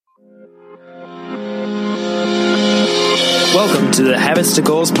Welcome to the Habits to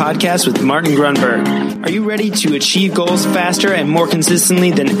Goals podcast with Martin Grunberg. Are you ready to achieve goals faster and more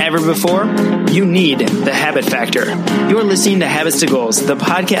consistently than ever before? You need the Habit Factor. You're listening to Habits to Goals, the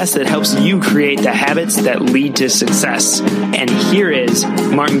podcast that helps you create the habits that lead to success. And here is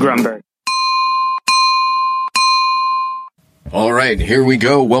Martin Grunberg. All right, here we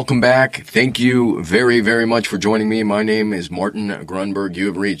go. Welcome back. Thank you very, very much for joining me. My name is Martin Grunberg. You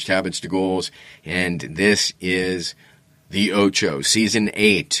have reached Habits to Goals, and this is the Ocho, Season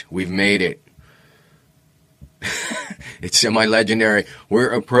 8. We've made it. It's semi-legendary. We're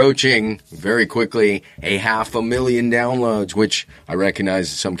approaching, very quickly, 500,000 downloads, which I recognize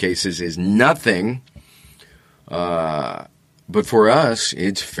in some cases is nothing. But for us,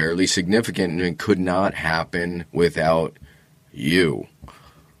 it's fairly significant, and it could not happen without you.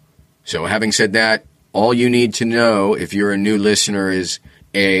 So having said that, all you need to know if you're a new listener is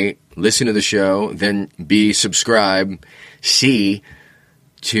A, listen to the show, then B, subscribe, C,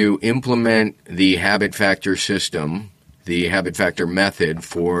 to implement the Habit Factor system, the Habit Factor method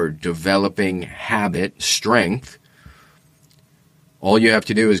for developing habit strength. All you have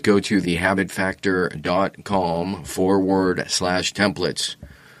to do is go to thehabitfactor.com/templates.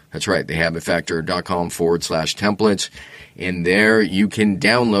 That's right, thehabitfactor.com/templates. And there you can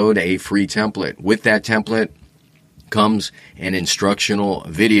download a free template. With that template comes an instructional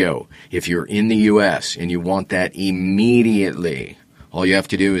video. If you're in the U.S. and you want that immediately, all you have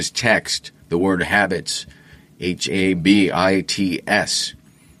to do is text the word habits, HABITS,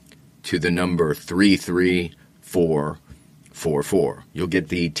 to the number 33444. You'll get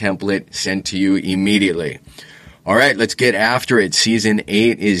the template sent to you immediately. All right, let's get after it. Season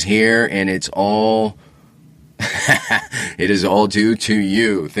 8 is here, and it's all it is all due to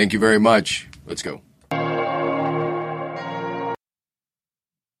you. Thank you very much. Let's go.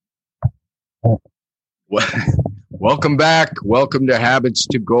 Welcome back. Welcome to Habits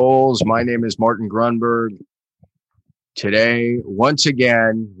to Goals. My name is Martin Grunberg. Today, once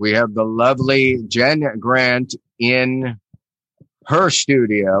again, we have the lovely Jen Grant in her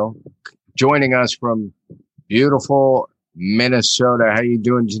studio, joining us from beautiful Minnesota. How you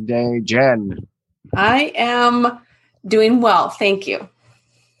doing today, Jen? I am doing well. Thank you.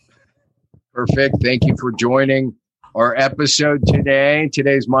 Perfect. Thank you for joining our episode today.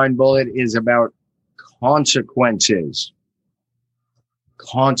 Today's Mind Bullet is about consequences.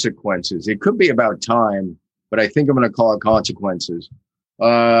 Consequences. It could be about time, but I think I'm going to call it consequences.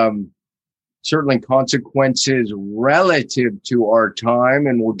 Certainly consequences relative to our time,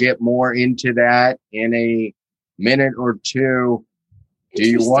 and we'll get more into that in a minute or two. Do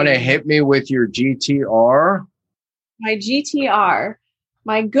you want to hit me with your GTR? My GTR,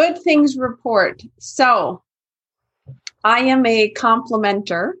 my good things report. So I am a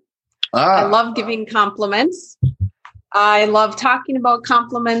complimenter. I love giving compliments. I love talking about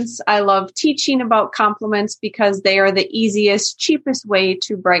compliments. I love teaching about compliments because they are the easiest, cheapest way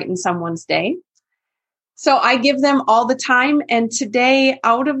to brighten someone's day. So I give them all the time. And today,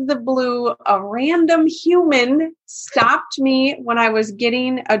 out of the blue, a random human stopped me when I was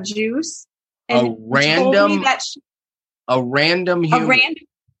getting a juice. And a random human. Random human.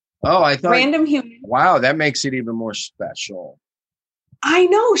 Wow, that makes it even more special. I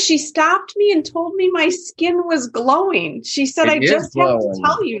know. She stopped me and told me my skin was glowing. She said, I just have to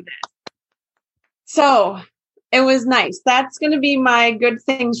tell you this. So it was nice. That's going to be my good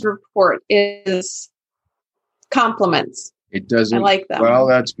things report is compliments. It doesn't. I like them. Well,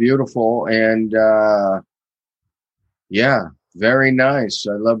 that's beautiful. And yeah, very nice.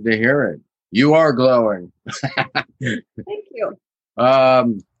 I love to hear it. You are glowing. Thank you.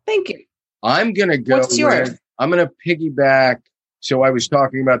 Thank you. I'm going to go. What's yours? I'm going to piggyback. So I was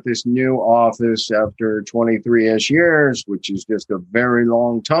talking about this new office after 23-ish years, which is just a very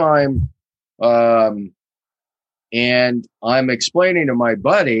long time. And I'm explaining to my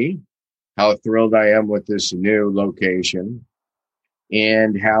buddy how thrilled I am with this new location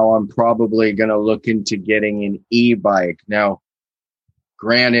and how I'm probably going to look into getting an e-bike. Now,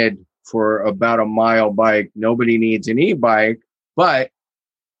 granted, for about a mile bike, nobody needs an e-bike, but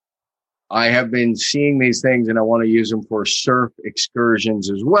I have been seeing these things and I want to use them for surf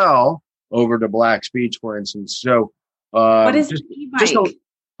excursions as well over to Black's Beach, for instance. So, what is an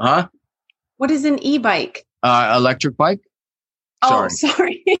e-bike? What is an e-bike? Electric bike. Oh,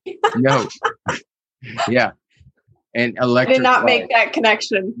 sorry. No. Yeah. An electric I did not bike. make that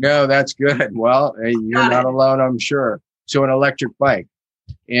connection. No, that's good. Well, you're not alone, I'm sure. So an electric bike.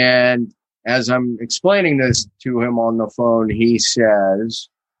 And as I'm explaining this to him on the phone, he says,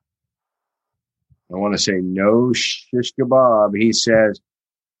 I want to say no shish kebab. He says,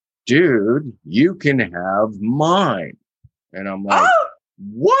 dude, you can have mine. And I'm like,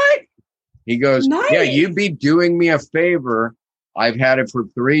 what? He goes, nice. Yeah, you'd be doing me a favor. I've had it for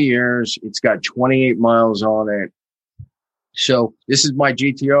 3 years. It's got 28 miles on it. So this is my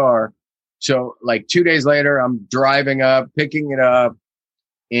GTR. So like 2 days later, I'm driving up, picking it up,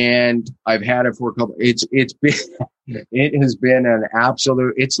 and I've had it for a couple. It has been an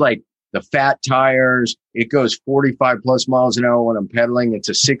absolute. It's like the fat tires. It goes 45 plus miles an hour when I'm pedaling. It's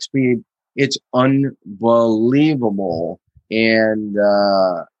a 6-speed. It's unbelievable, and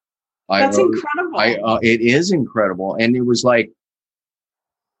that's incredible. It is incredible, and it was like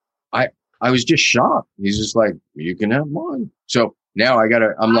I was just shocked. He's just like, you can have mine. So now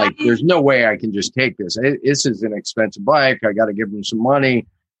I'm like, there's no way I can just take this. This is an expensive bike. I got to give him some money.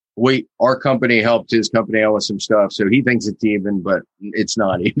 Our company helped his company out with some stuff. So he thinks it's even, but it's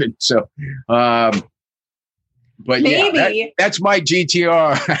not even. So, but maybe yeah, that's my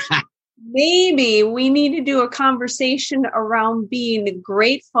GTR. Maybe we need to do a conversation around being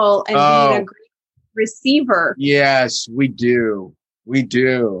grateful and being a great receiver. Yes, we do. We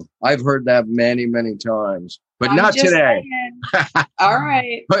do. I've heard that many, many times, but not today. All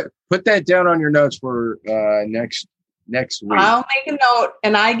right. Put that down on your notes for next week. I'll make a note,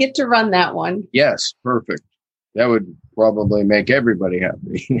 and I get to run that one. Yes, perfect. That would probably make everybody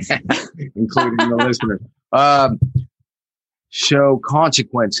happy, including the listener. So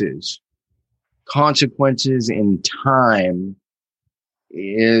consequences in time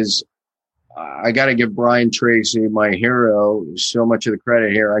is. I got to give Brian Tracy, my hero, so much of the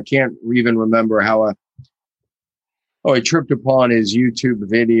credit here. I can't even remember how I tripped upon his YouTube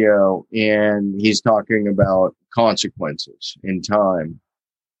video, and he's talking about consequences in time.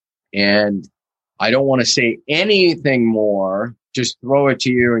 And I don't want to say anything more. Just throw it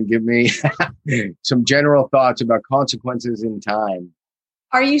to you and give me some general thoughts about consequences in time.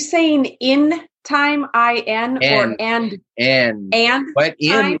 Are you saying in time, I-N, or and? But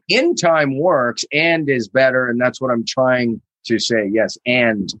in time works, and is better, and that's what I'm trying to say. Yes,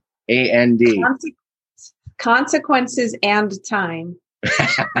 and, A-N-D. Consequences and time.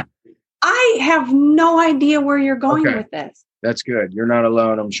 I have no idea where you're going with this. That's good. You're not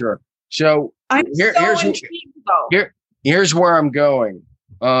alone, I'm sure. So here's where I'm going.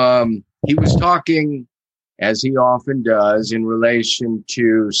 He was talking, as he often does, in relation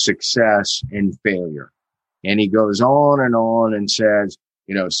to success and failure. And he goes on and says,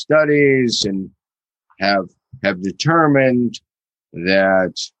 studies and have determined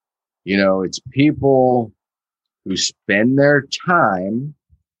that, it's people who spend their time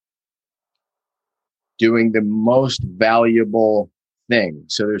doing the most valuable thing.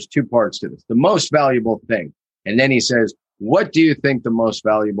 So there's two parts to this. The most valuable thing. And then he says, what do you think the most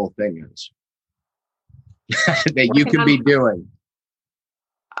valuable thing is? that you could be doing?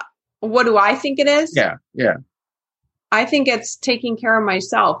 What do I think it is? Yeah. I think it's taking care of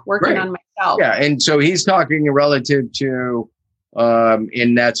myself, working on myself. Yeah, and so he's talking relative to,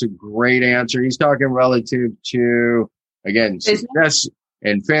 and that's a great answer. He's talking relative to, again, success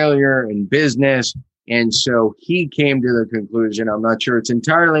and failure in business. And so he came to the conclusion, I'm not sure it's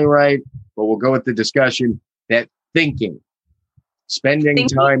entirely right, but we'll go with the discussion, that spending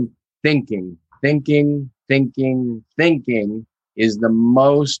time thinking is the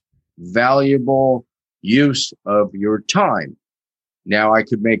most valuable use of your time. Now, I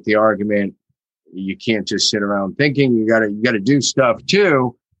could make the argument you can't just sit around thinking. You gotta do stuff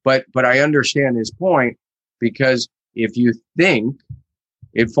too. But I understand his point, because if you think,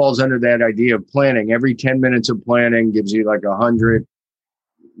 it falls under that idea of planning. Every 10 minutes of planning gives you like 100,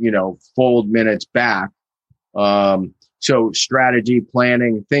 fold minutes back. So strategy,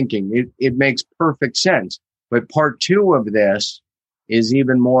 planning, thinking, it makes perfect sense. But part 2 of this is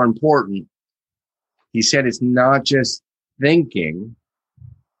even more important. He said it's not just thinking,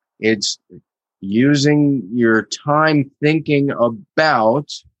 it's using your time thinking about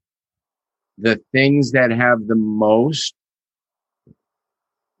the things that have the most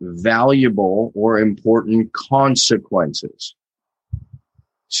valuable or important consequences.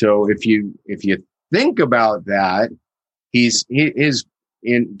 So if you think about that,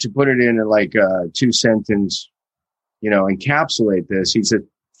 to put it in like a 2-sentence, encapsulate this. He said,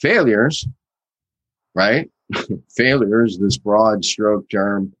 failures, right? Failures, this broad stroke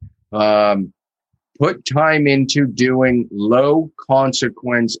term, put time into doing low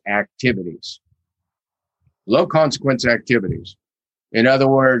consequence activities. Low consequence activities. In other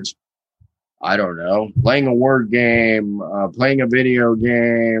words, I don't know, playing a word game, playing a video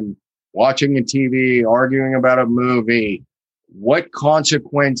game, watching a TV, arguing about a movie, what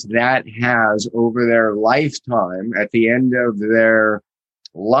consequence that has over their lifetime at the end of their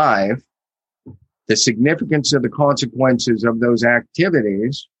life the significance of the consequences of those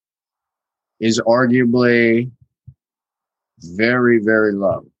activities is arguably very, very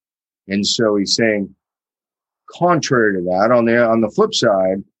low. And so he's saying, contrary to that, on the flip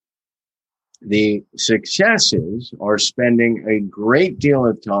side, the successes are spending a great deal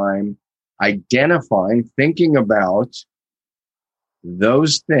of time identifying, thinking about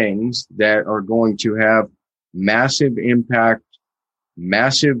those things that are going to have massive impact,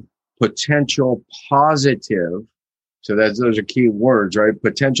 massive potential positive. So those are key words, right?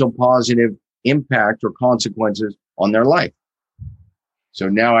 Potential positive impact or consequences on their life. So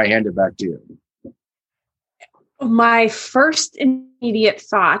now I hand it back to you. My first immediate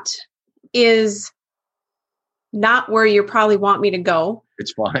thought is not where you probably want me to go.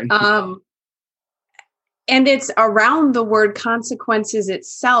 It's fine. And it's around the word consequences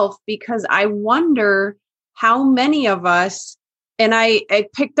itself, because I wonder how many of us, and I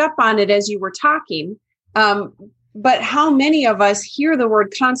picked up on it as you were talking, but how many of us hear the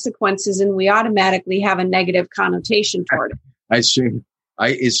word consequences and we automatically have a negative connotation toward it? As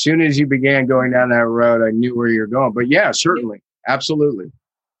soon as you began going down that road, I knew where you're going. But yeah, certainly. Absolutely.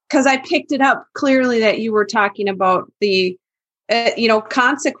 Because I picked it up clearly that you were talking about the,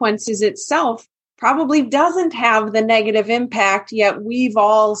 consequences itself probably doesn't have the negative impact, yet we've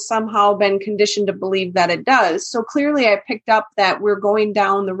all somehow been conditioned to believe that it does. So clearly I picked up that we're going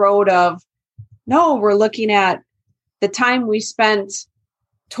down the road of, no, we're looking at the time we spent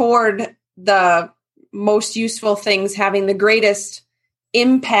toward the most useful things having the greatest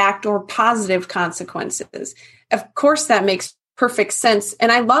impact or positive consequences. Of course, that makes perfect sense.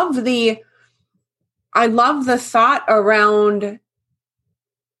 And I love the thought around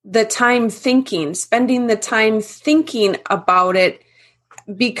the time thinking, spending the time thinking about it,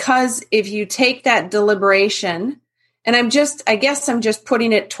 because if you take that deliberation, and I guess I'm just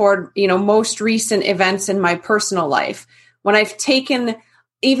putting it toward, most recent events in my personal life, when I've taken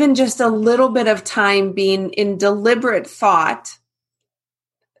even just a little bit of time being in deliberate thought,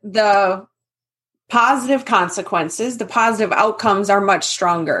 the positive consequences, the positive outcomes are much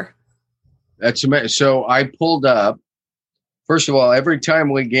stronger. That's amazing. So I pulled up, first of all, every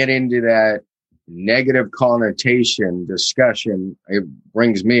time we get into that negative connotation discussion, it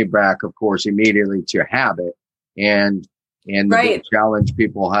brings me back, of course, immediately to habit and the big challenge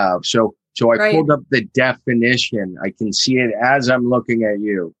people have. So I pulled up the definition. I can see it as I'm looking at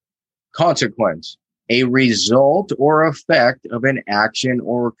you. Consequence, a result or effect of an action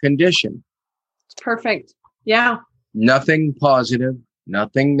or condition. Perfect. Yeah. Nothing positive,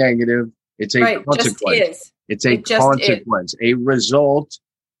 nothing negative. It's a consequence. It's a consequence, a result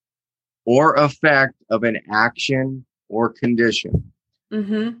or effect of an action or condition.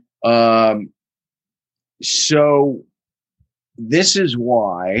 Mm-hmm. So this is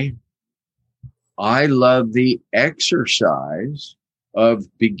why I love the exercise of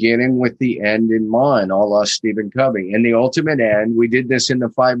beginning with the end in mind, a la Stephen Covey. And the ultimate end, we did this in the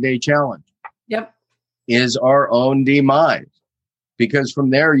 5-day challenge. Yep. Is our own demise. Because from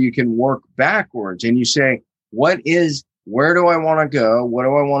there you can work backwards and you say, where do I want to go? What do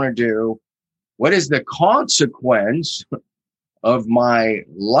I want to do? What is the consequence of my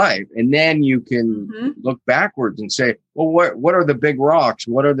life? And then you can look backwards and say, well, what are the big rocks?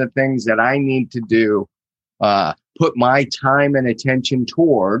 What are the things that I need to do, put my time and attention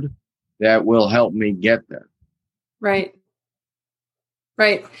toward that will help me get there? Right.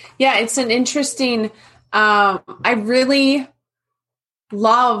 Yeah, it's an interesting, I really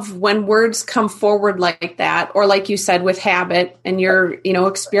love when words come forward like that, or like you said, with habit, and your,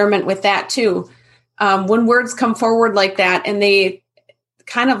 experiment with that too. When words come forward like that and they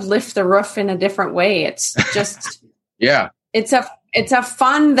kind of lift the roof in a different way, it's just, yeah, it's a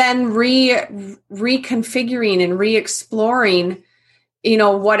fun then reconfiguring and re-exploring,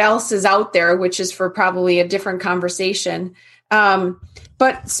 what else is out there, which is for probably a different conversation.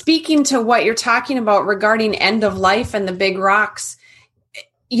 But speaking to what you're talking about regarding end of life and the big rocks,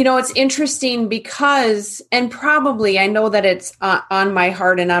 it's interesting because, and probably I know that it's on my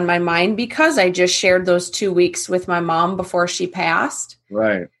heart and on my mind because I just shared those 2 weeks with my mom before she passed.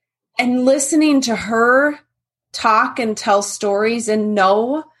 Right. And listening to her talk and tell stories and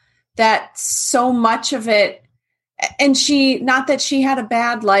know that so much of it, and not that she had a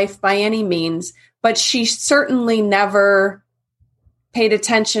bad life by any means, but she certainly never paid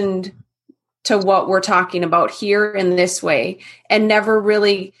attention to what we're talking about here in this way, and never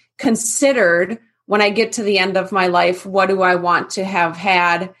really considered, when I get to the end of my life, what do I want to have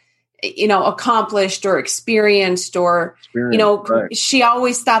had, accomplished or experienced, or, right. She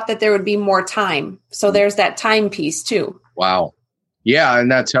always thought that there would be more time. So there's that time piece too. Wow. Yeah,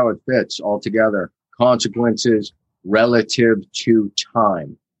 and that's how it fits all together. Consequences relative to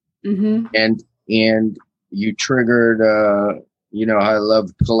time. Mm-hmm. And you triggered, I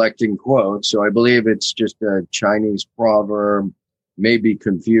love collecting quotes. So I believe it's just a Chinese proverb, maybe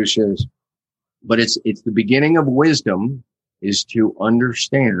Confucius, but it's the beginning of wisdom is to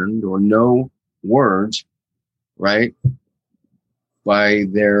understand or know words, right, by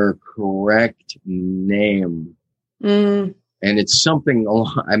their correct name. Mm. And it's something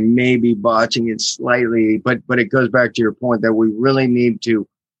I may be botching it slightly, but it goes back to your point that we really need to.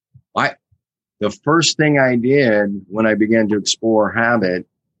 The first thing I did when I began to explore habit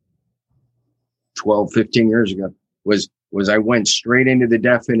 12, 15 years ago was I went straight into the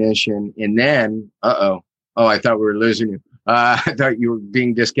definition, and then, I thought we were losing you. I thought you were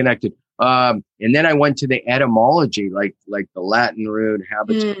being disconnected. And then I went to the etymology, like the Latin root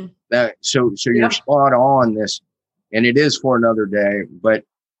habits. So you're spot on this, and it is for another day, but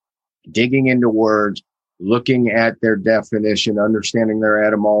digging into words, looking at their definition, understanding their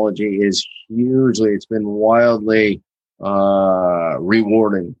etymology is it's been wildly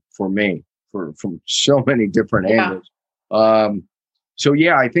rewarding for me from so many different angles. I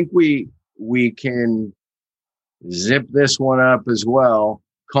think we can zip this one up as well.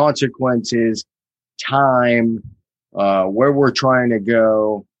 Consequences, time, where we're trying to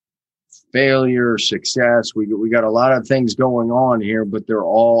go, failure, success. We got a lot of things going on here, but they're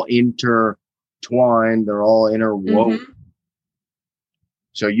all intertwined. They're all interwoven. Mm-hmm.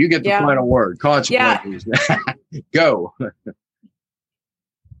 So you get the final word. Consequences. Yeah. Go.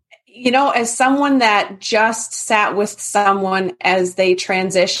 As someone that just sat with someone as they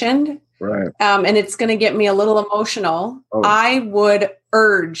transitioned, right? And it's going to get me a little emotional. I would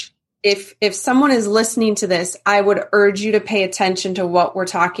urge, if someone is listening to this, I would urge you to pay attention to what we're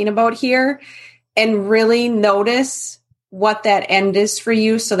talking about here and really notice what that end is for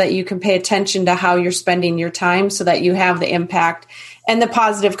you so that you can pay attention to how you're spending your time so that you have the impact and the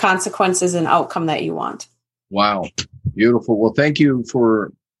positive consequences and outcome that you want. Wow. Beautiful. Well, thank you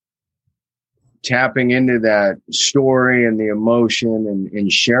for tapping into that story and the emotion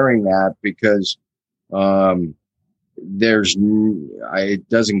and sharing that, because it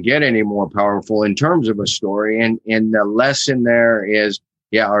doesn't get any more powerful in terms of a story. And the lesson there is,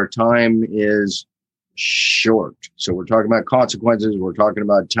 our time is short. So we're talking about consequences. We're talking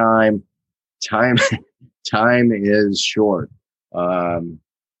about time. Time is short.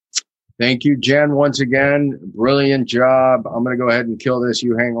 Thank you, Jen, once again. Brilliant job. I'm going to go ahead and kill this.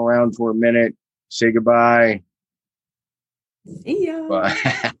 You hang around for a minute. Say goodbye. See ya.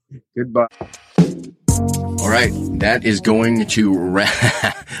 Bye. Goodbye. All right, that is going to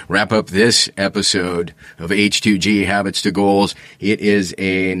wrap up this episode of H2G Habits to Goals. It is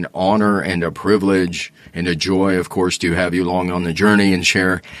an honor and a privilege and a joy, of course, to have you along on the journey and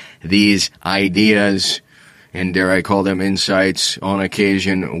share these ideas and, dare I call them, insights on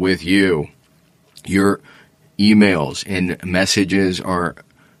occasion with you. Your emails and messages are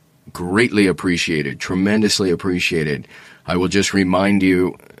greatly appreciated, tremendously appreciated. I will just remind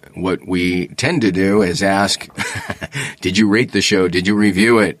you, what we tend to do is ask, did you rate the show? Did you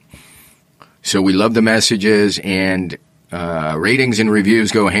review it? So we love the messages, and ratings and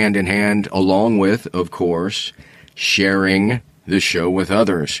reviews go hand in hand, along with, of course, sharing the show with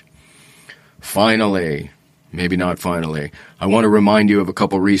others. Finally, maybe not finally, I want to remind you of a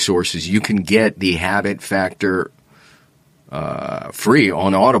couple resources. You can get the Habit Factor free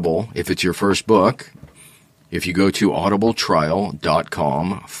on Audible if it's your first book. If you go to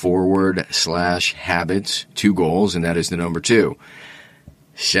audibletrial.com/habits2goals, and that is the number 2.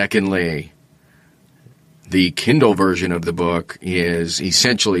 Secondly, the Kindle version of the book is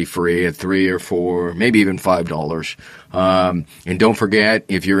essentially free at $3 or $4, maybe even $5. And don't forget,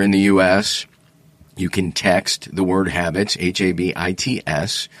 if you're in the U.S., you can text the word habits,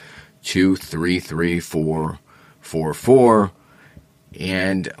 HABITS, to 33444.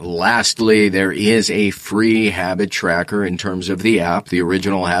 And lastly, there is a free habit tracker in terms of the app, the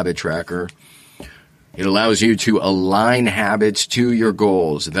original habit tracker. It allows you to align habits to your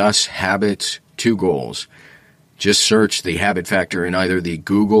goals, thus habits to goals. Just search the Habit Factor in either the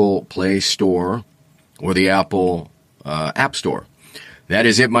Google Play Store or the Apple App Store. That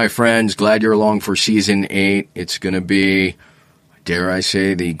is it, my friends. Glad you're along for Season 8. It's going to be, dare I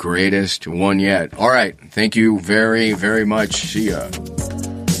say, the greatest one yet. All right. Thank you very, very much. See ya.